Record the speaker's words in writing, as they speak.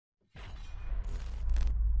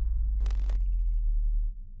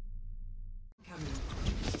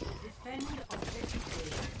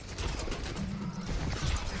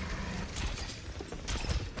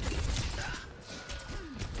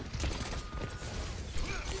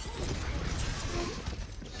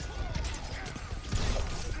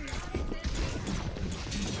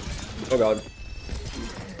Oh god.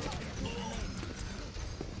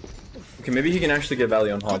 Okay, maybe he can actually get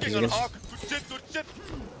value on Hog. Good shit.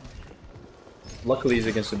 Luckily he's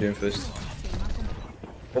against the Doomfist.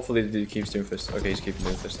 Hopefully the dude keeps Doomfist. Okay, he's keeping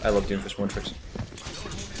Doomfist. I love Doomfist one tricks.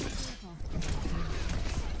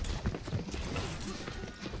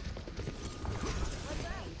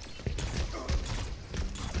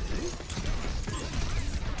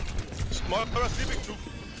 Mara sleeping too.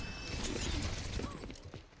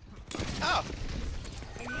 Ah!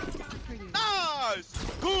 Nice!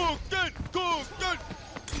 Good!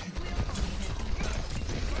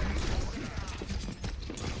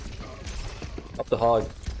 Up the Hog.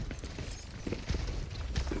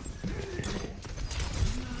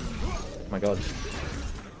 Oh my god.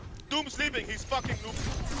 Doom sleeping, he's fucking noob.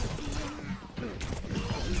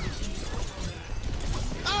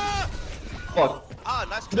 Ah! Fuck. Ah,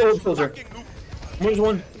 nice No, catch, filter. fucking noob. Where's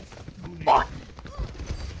one? Fuck.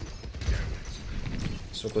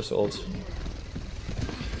 So close to ult.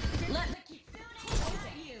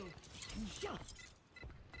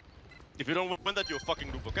 If you don't win that, you're a fucking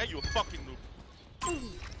noob, okay? You're a fucking noob.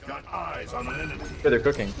 Got eyes on an enemy. Yeah, they're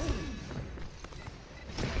cooking.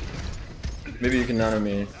 Maybe you can nano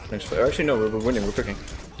me next fight. Actually, no, we're winning. We're cooking.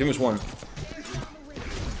 Doom is one.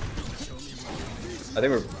 I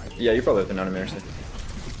think we're... Yeah, you probably have the nano me, actually.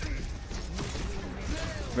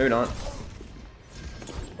 Maybe not.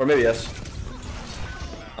 Or maybe yes.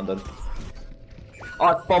 I'm dead. Oh,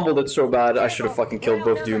 I fumbled it so bad. I should have fucking killed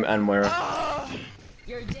both Doom and Moira.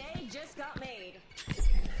 Your day just got made.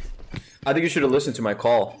 I think you should have listened to my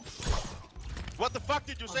call. What the fuck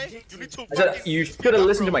did you say? You need to I said you should have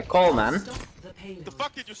listened to my call, man. The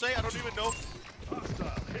fuck did you say? I don't even know.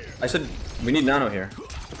 I said we need nano here.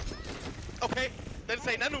 Okay, then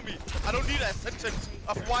say nano me. I don't need a sentence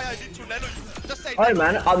of why I need to nano you. Just say Alright,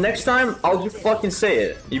 nano. man. Next time, I'll just fucking say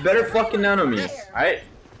it. You better fucking nano me. Yes. Alright?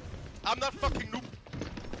 I'm not fucking noob.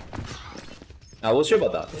 We'll see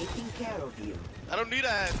about that. I don't need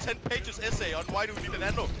a 10 pages essay on why do we need a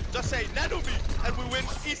nano. Just say nano me and we win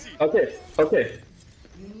easy. Okay, okay.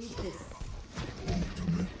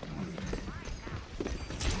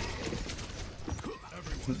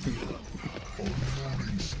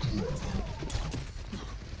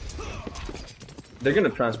 They're gonna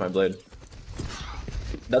trance my blade.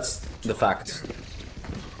 That's the fact.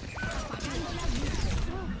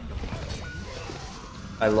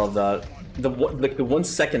 I love that. Like the 1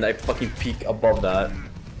 second I fucking peek above that.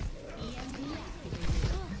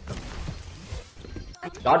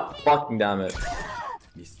 God fucking damn it.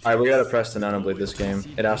 Alright, we gotta press the nano blade this game.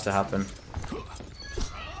 It has to happen.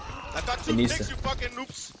 I got two picks, you fucking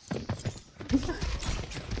noobs.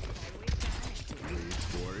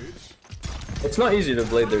 It's not easy to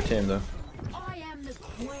blade their team though. I am the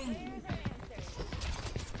queen.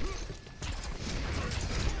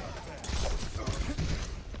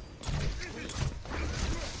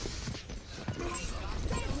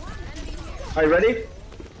 Are you ready?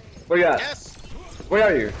 Where you at? Yes. Where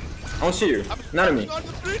are you? I don't see you. None of me. On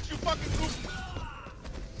the bridge, you fucking noob.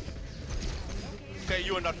 Okay,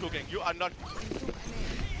 you are not cooking. You are not.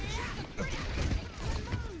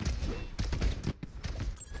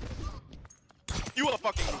 You are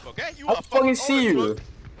fucking noob, okay? You I are fucking see you.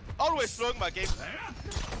 Always throwing my game.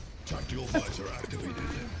 Tactical flights are activated.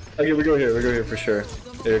 Okay, we go here for sure.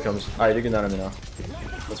 Here it comes. Alright, you can nano me now.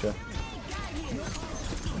 Let's go.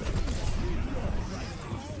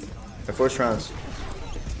 The first rounds.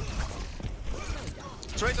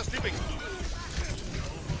 Trains are sleeping.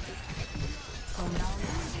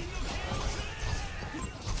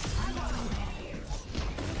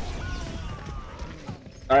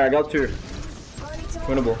 Alright, I got two.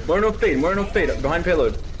 Winnable. More no fade. Behind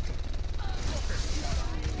payload.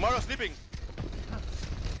 Mara sleeping.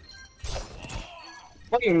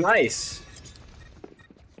 Fucking nice.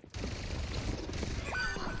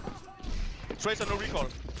 Tracer no recall.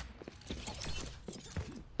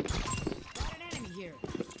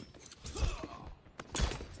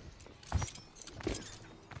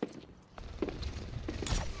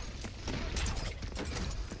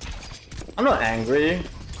 I'm not angry.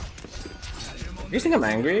 You think I'm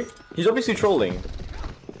angry? He's obviously trolling.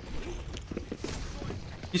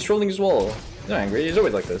 He's trolling as well. He's not angry. He's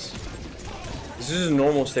always like this. This is his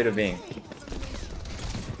normal state of being.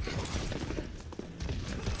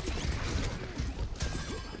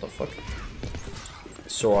 What the fuck?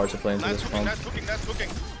 It's so hard to play into this comp. Nice cooking.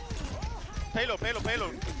 Payload.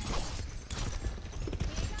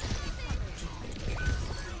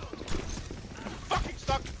 Fucking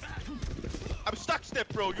stuck. I'm stuck, step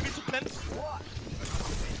bro. You need to cleanse.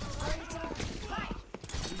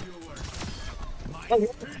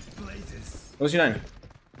 1C9.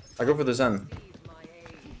 I go for the Zen.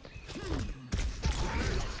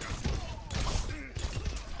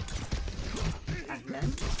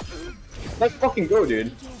 Let's fucking go,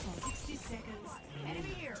 dude.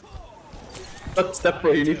 But step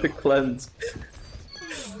bro, you need to cleanse.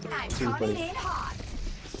 Too funny.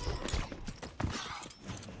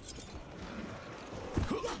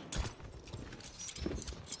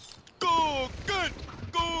 Go good!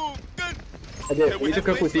 Go good! Okay, we need to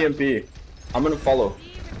cook with EMP. I'm gonna follow.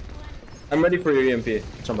 I'm ready for your EMP.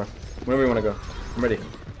 Somewhere. Wherever you wanna go. I'm ready.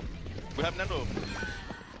 We have Nano.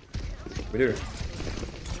 We do.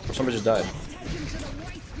 Somebody just died.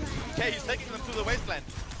 Okay, he's taking them to the wasteland.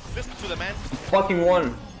 Listen to the man. Fucking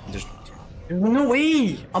one. There's no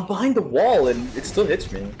way! I'm behind the wall and it still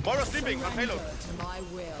hits me. Moira sleeping on payload. To my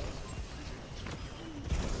will.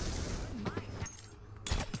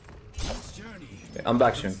 Okay, I'm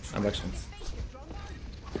back soon. I'm back soon.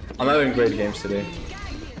 I'm having great games today.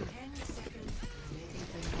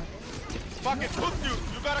 Fucking cook, dude.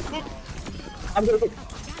 You gotta cook. I'm gonna cook.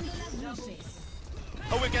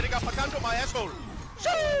 Oh, we're getting up a gun to my asshole.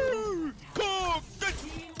 Shoo! Cook!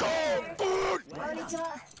 Go! Good!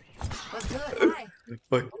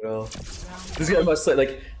 Fuck hell. This guy must say,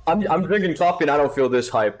 like, I'm drinking coffee and I don't feel this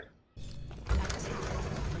hype.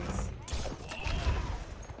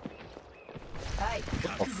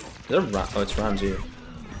 Oh, is there oh, it's Ramsey.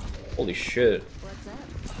 Holy shit.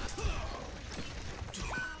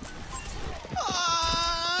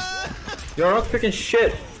 You're not picking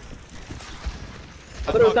shit.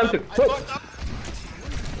 I thought it was time to cook.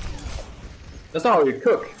 That's not how you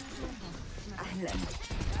cook.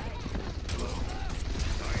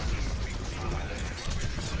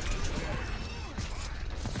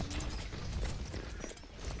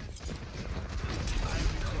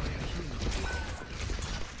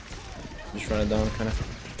 Just run it down, kinda.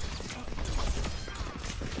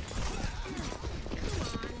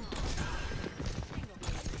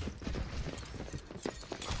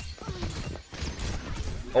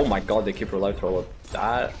 Oh my god, they keep her life throw up.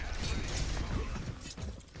 That.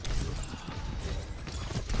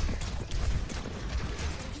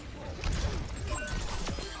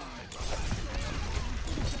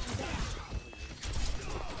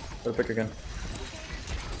 Gotta pick again.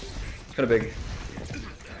 It's kinda big.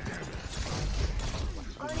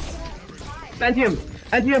 Anti-him!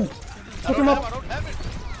 Anti-him! Pick him up! I don't have it.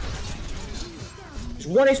 It's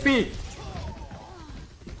 1 HP!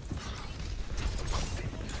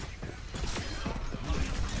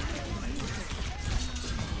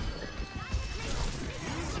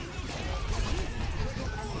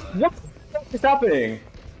 What the fuck is happening?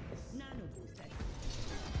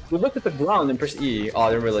 We looked at the ground and pressed E. Oh, I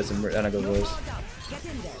didn't realize Anna goes lows.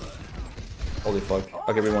 Holy fuck.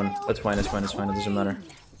 Okay, everyone. That's fine, it's fine, it's fine. It doesn't matter.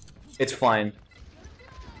 It's fine.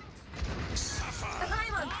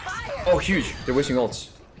 Oh, huge. They're wasting ults.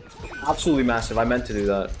 Absolutely massive. I meant to do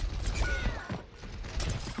that.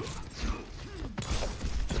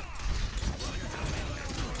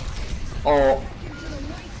 Oh.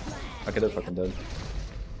 Okay, they're fucking dead.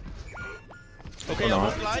 Okay, Oh, no. I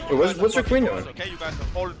won't lie. Wait, what's your queen doing? Okay, you guys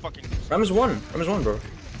are all fucking. Ram is 1. Ram is 1, bro.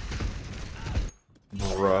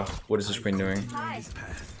 Bruh. What is this queen doing?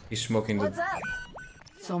 He's smoking the...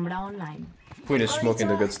 Sombra online. Queen is smoking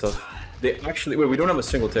the good stuff. They actually... Wait, we don't have a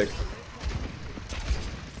single tick.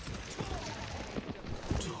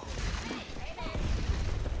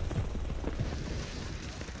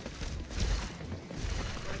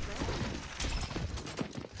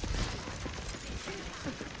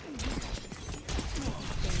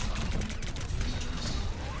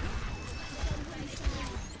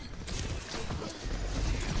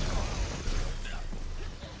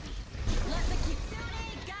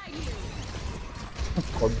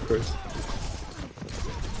 Of course.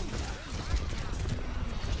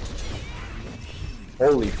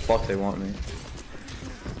 Holy fuck, they want me.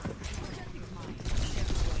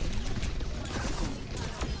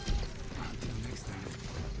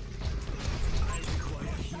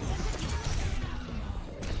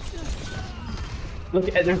 Look,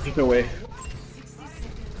 there's no way.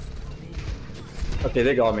 Okay,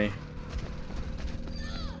 they got me.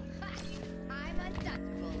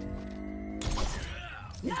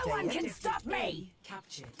 No one can stop me!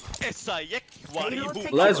 Captured.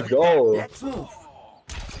 Eichenwalde. Let's go. Let's move.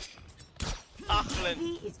 Achlen.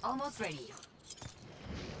 He is almost ready.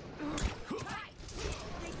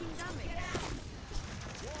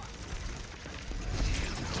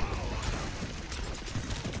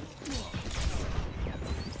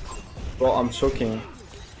 Bro, I'm choking.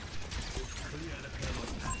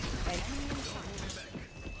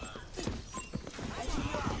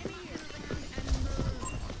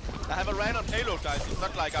 payload, guys. It's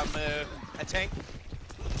not like I'm a tank.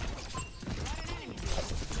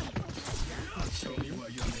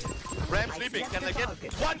 Ram sleeping. Can I get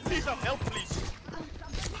one piece of help, please?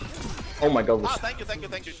 Oh my god, Ah, thank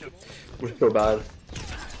you, shoot. we're so bad.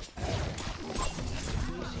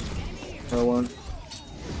 Another one.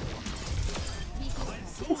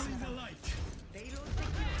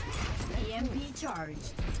 EMP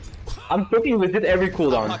charged. I'm cooking with it every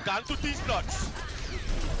cooldown. I can't do these nuts.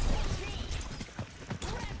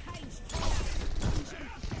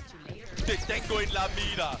 Tengo en la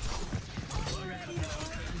mira.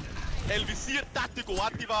 El visir táctico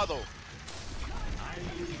activado.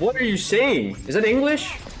 What are you saying? Is that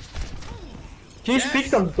English? Can you speak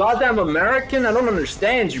some goddamn American? I don't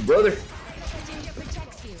understand you, brother.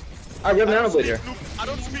 Alright, you have an nanoblade here. I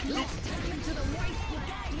don't speak noob.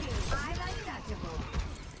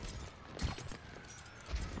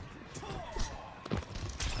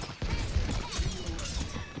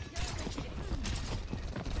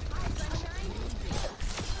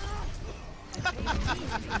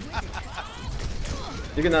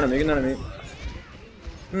 You can nano me.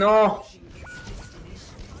 No!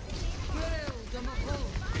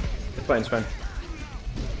 It's fine, it's fine.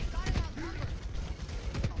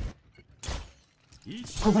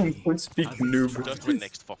 Don't speak noob. Just win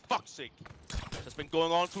next, for fuck's sake. It's been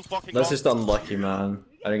going on too fucking That's long. just unlucky, man.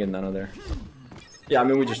 I didn't get nano there. Yeah, I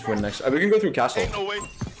mean, we just win next. We can go through castle. Ain't no way.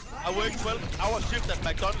 I worked 12-hour shift at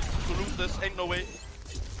McDonald's to lose this. Ain't no way.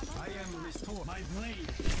 I am restored. My blade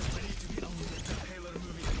is ready to be on the payload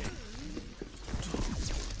moving again.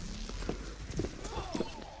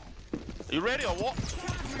 Are you ready or what?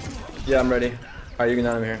 Yeah, I'm ready. Alright, you can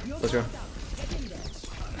nano me here. Let's go.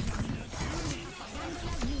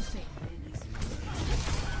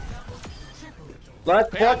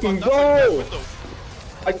 Let's fucking go!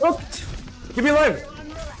 I cooked! Give me alive!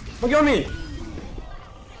 Look at me!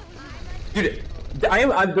 Dude,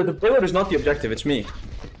 the payload is not the objective, it's me.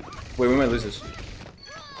 Wait, we might lose this.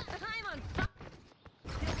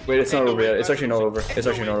 Wait, it's not over yet. It's actually not over. It's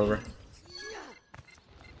actually not over.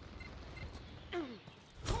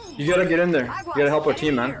 You gotta get in there. You gotta help our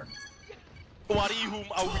team, man.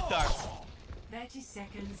 30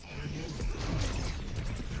 seconds.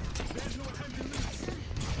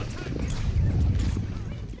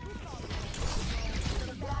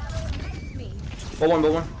 Bull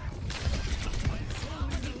one.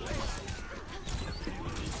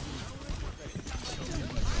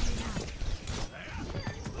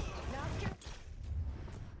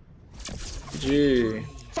 Gee.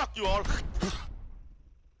 Fuck you all.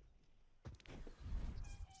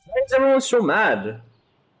 Why is everyone so mad?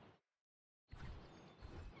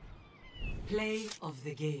 Play of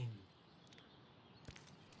the game.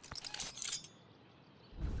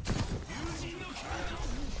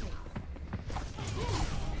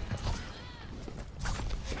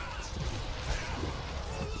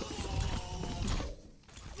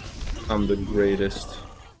 I'm the greatest.